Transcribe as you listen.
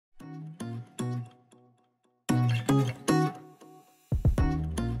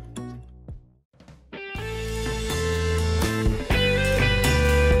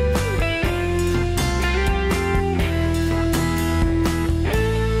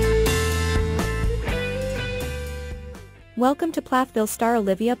Welcome to Plathville star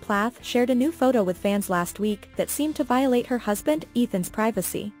Olivia Plath shared a new photo with fans last week that seemed to violate her husband, Ethan's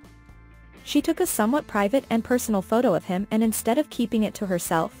privacy. She took a somewhat private and personal photo of him, and instead of keeping it to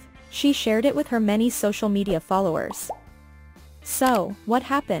herself, she shared it with her many social media followers. So, what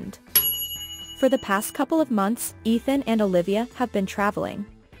happened? For the past couple of months, Ethan and Olivia have been traveling.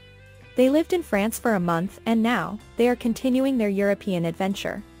 They lived in France for a month, and now, they are continuing their European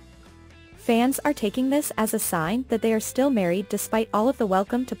adventure. Fans are taking this as a sign that they are still married despite all of the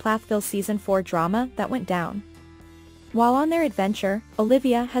Welcome to Plathville Season 4 drama that went down. While on their adventure,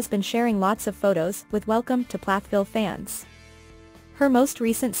 Olivia has been sharing lots of photos with Welcome to Plathville fans. Her most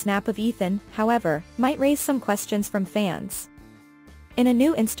recent snap of Ethan, however, might raise some questions from fans. In a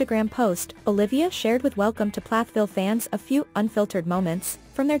new Instagram post, Olivia shared with Welcome to Plathville fans a few unfiltered moments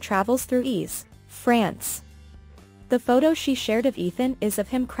from their travels through France. The photo she shared of Ethan is of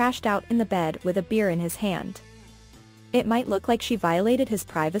him crashed out in the bed with a beer in his hand. It might look like she violated his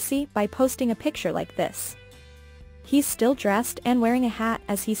privacy by posting a picture like this. He's still dressed and wearing a hat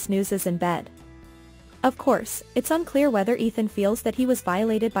as he snoozes in bed. Of course, it's unclear whether Ethan feels that he was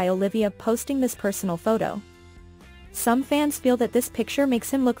violated by Olivia posting this personal photo. Some fans feel that this picture makes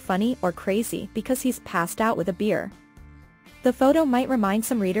him look funny or crazy because he's passed out with a beer. The photo might remind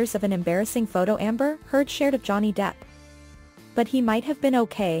some readers of an embarrassing photo Amber Heard shared of Johnny Depp. But he might have been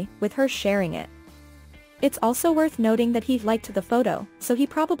okay with her sharing it. It's also worth noting that he liked the photo, so he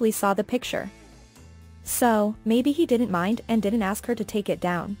probably saw the picture. So, maybe he didn't mind and didn't ask her to take it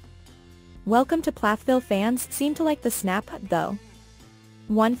down. Welcome to Plathville fans seem to like the snap, though.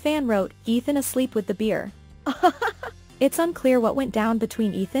 One fan wrote, "Ethan asleep with the beer." It's unclear what went down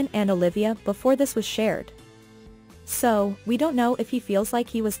between Ethan and Olivia before this was shared. So, we don't know if he feels like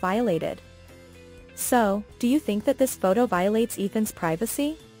he was violated. So, do you think that this photo violates Ethan's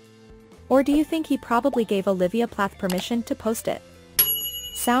privacy? Or do you think he probably gave Olivia Plath permission to post it?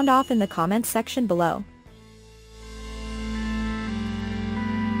 Sound off in the comments section below.